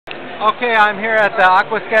Okay, I'm here at the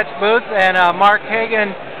Aqua Sketch booth, and Mark Hagan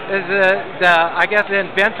is I guess, the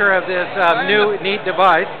inventor of this new neat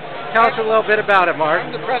device. Tell us a little bit about it, Mark. I'm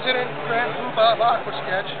the president, Grand Poobah of Aqua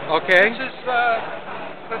Sketch. Okay. This is,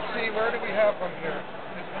 let's see, where do we have one here?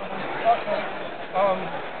 Okay.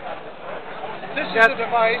 This is a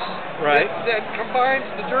device that combines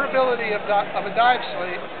the durability of a dive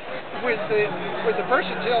slate with the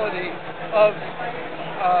versatility of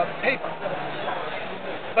paper.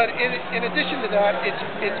 But in addition to that,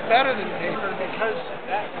 it's better than paper because,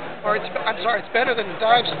 it's better than a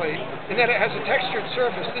dive slate in that it has a textured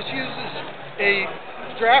surface. This uses a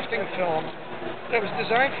drafting film that was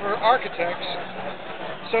designed for architects,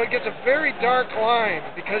 so it gets a very dark line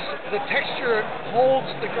because the texture holds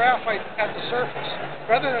the graphite at the surface,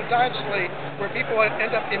 rather than a dive slate where people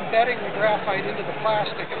end up embedding the graphite into the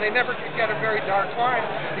plastic, and they never can get a very dark line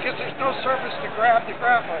because there's no surface to grab the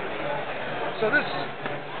graphite.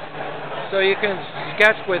 So you can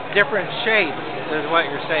sketch with different shapes, is what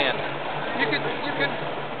you're saying. You can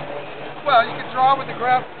draw with the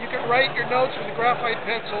you can write your notes with the graphite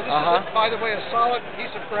pencil. This is, by the way, a solid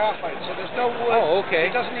piece of graphite, so there's no wood. Oh,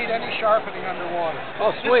 okay. It doesn't need any sharpening underwater.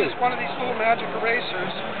 Oh, sweet. This is one of these little magic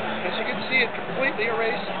erasers. As you can see, it completely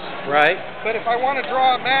erases. Right. But if I want to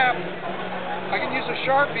draw a map, I can use a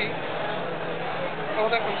Sharpie.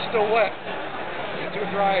 Oh, that one's still wet. Into a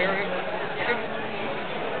dry area.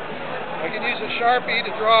 I can use a Sharpie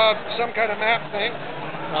to draw some kind of map thing.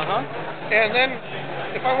 And then,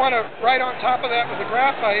 if I want to write on top of that with the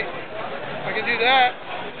graphite, I can do that.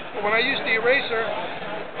 But when I use the eraser,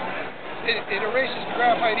 it erases the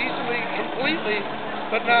graphite easily, completely,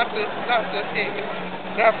 but not the ink.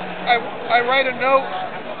 Now, I write a note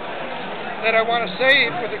that I want to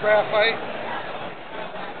save with the graphite.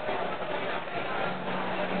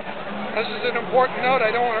 This is an important note.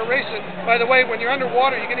 I don't want to erase it. By the way, when you're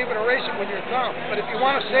underwater, you can even erase it with your thumb. But if you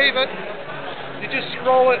want to save it, you just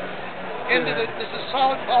scroll it into this is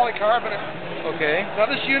solid polycarbonate. Okay.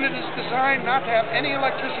 Now, this unit is designed not to have any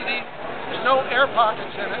electricity. There's no air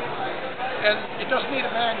pockets in it, and it doesn't need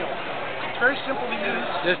a manual. It's very simple to use.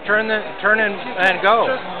 Just turn and go.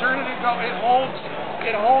 Just turn it and go. It holds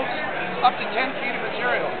up to 10 feet of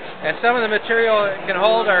material. And some of the material it can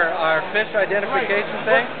hold our fish identification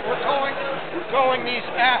thing? We're calling these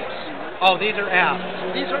apps. Oh, these are apps.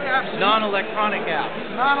 These are apps. Non-electronic apps.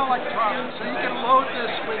 Non-electronic. So you can load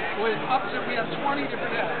this with up to, we have 20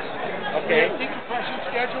 different apps. Okay. We have decompression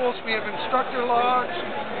schedules, we have instructor logs,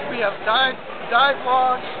 we have dive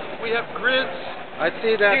logs, we have grids. I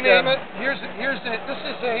see that. You name it. This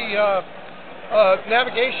is a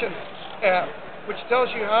navigation app, which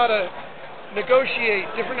tells you how to negotiate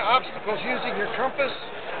different obstacles using your compass,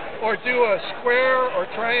 or do a square or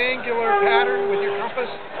triangular pattern with your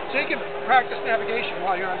compass, so you can practice navigation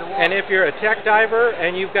while you're underwater. And if you're a tech diver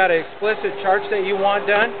and you've got explicit charts that you want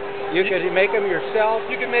done, you can make them yourself?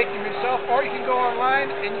 You can make them yourself, or you can go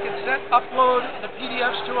online and you can upload the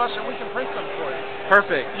PDFs to us and we can print them for you.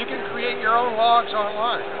 Perfect. You can create your own logs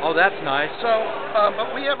online. Oh, that's nice. So,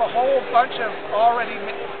 but we have a whole bunch of already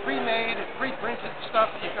pre-made, pre-printed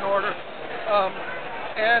stuff that you can order.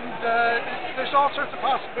 There's all sorts of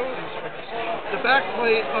possibilities with this. The back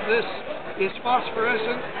plate of this is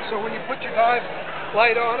phosphorescent, so when you put your dive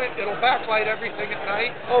light on it, it'll backlight everything at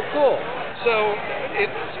night. Oh, cool. So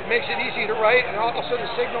it makes it easy to write and also to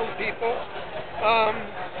signal to people.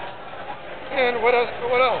 And what else?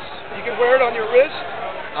 You can wear it on your wrist,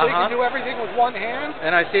 so you can do everything with one hand.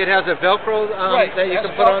 And I see it has a Velcro that you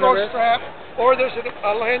can put on the wrist. Strap. Or there's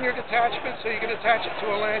a lanyard attachment, so you can attach it to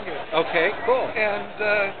a lanyard. Okay, cool. And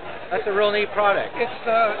that's a real neat product. It's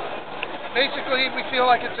basically, we feel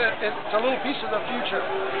like it's a little piece of the future.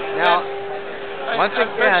 Now, once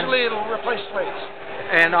again, eventually it'll replace slates.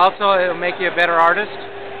 And also, it'll make you a better artist.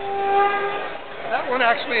 That one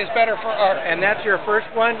actually is better for art. And that's your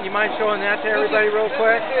first one. You mind showing that to everybody real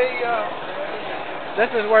quick?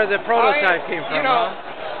 This is where the prototype came from,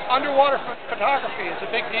 Underwater photography is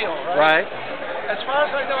a big deal, right? Right. As far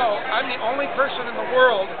as I know, I'm the only person in the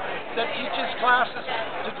world that teaches classes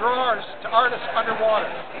to drawers, to artists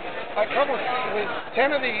underwater. I come with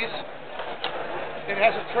 10 of these. It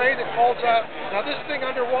has a tray that folds up. Now this thing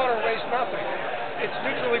underwater weighs nothing. It's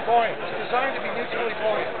neutrally buoyant. It's designed to be neutrally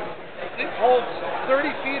buoyant. It holds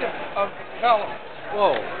 30 feet of vellum.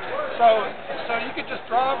 Whoa. So you could just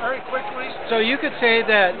draw very quickly. So you could say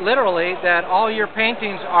that, literally, that all your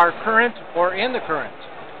paintings are current or in the current.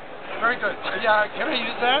 Very good. Yeah, can I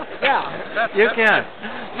use that? Yeah, you can.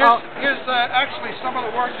 Here's actually some of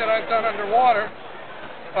the work that I've done underwater.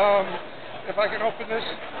 If I can open this.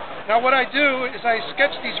 Now what I do is I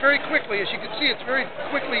sketch these very quickly. As you can see, it's very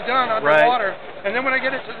quickly done underwater. Right. And then when I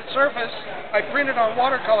get it to the surface, I print it on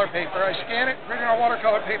watercolor paper. I scan it, print it on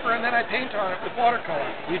watercolor paper, and then I paint on it with watercolor.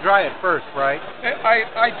 You dry it first, right?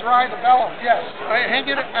 I dry the vellum, yes. I hang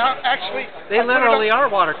it out, actually. They literally are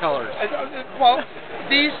watercolors. Well,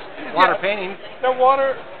 these... Water paintings. They're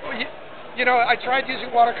water... You know, I tried using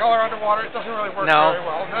watercolor underwater. It doesn't really work very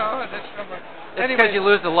well. No, it's because you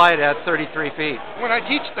lose the light at 33 feet. When I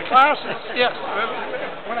teach the classes, yes.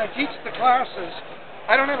 When I teach the classes,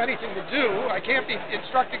 I don't have anything to do. I can't be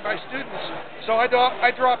instructing my students, so I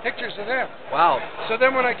draw pictures of them. Wow. So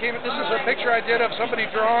then when I came, this is a picture I did of somebody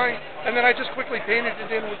drawing, and then I just quickly painted it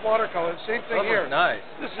in with watercolor. Same thing here. Nice.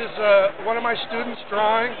 This is one of my students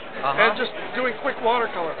drawing and just doing quick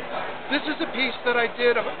watercolor. This is a piece that I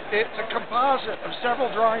did. It's a composite of several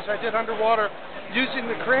drawings I did underwater using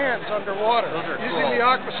the crayons underwater, using the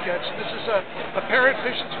Aqua Sketch. This is a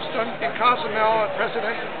parrotfish that was done in Cozumel at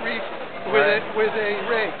Presidential Reef with a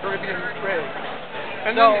ray, Caribbean ray.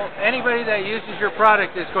 And so anybody that uses your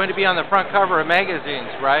product is going to be on the front cover of magazines,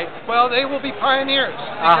 right? Well, they will be pioneers.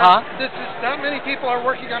 This is not many people are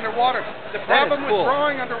working underwater. The problem with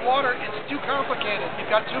drawing underwater is too complicated. You've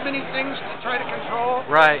got too many things to try to control.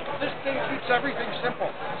 Right. This thing keeps everything simple,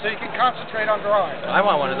 so you can concentrate on drawing. I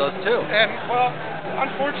want one of those too. And well,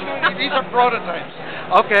 unfortunately, these are prototypes.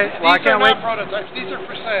 Okay. Well, I can't wait. These are not prototypes. These are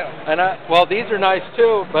for sale. And well, these are nice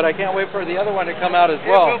too, but I can't wait for the other one to come out as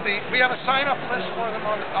well. It will be. We have a sign-up list for them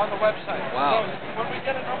on the website. Wow. So when we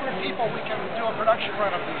get a number of people, we can do a production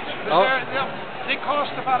run of these. They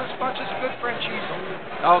cost about as much as a good French easel.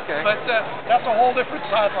 Okay. But that's a whole different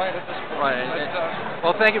sideline at this point. Right. But,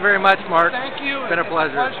 well, thank you very much, Mark. Thank you. It's been a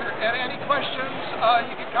pleasure. And any questions,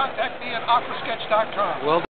 you can contact me at aquasketch.com. Will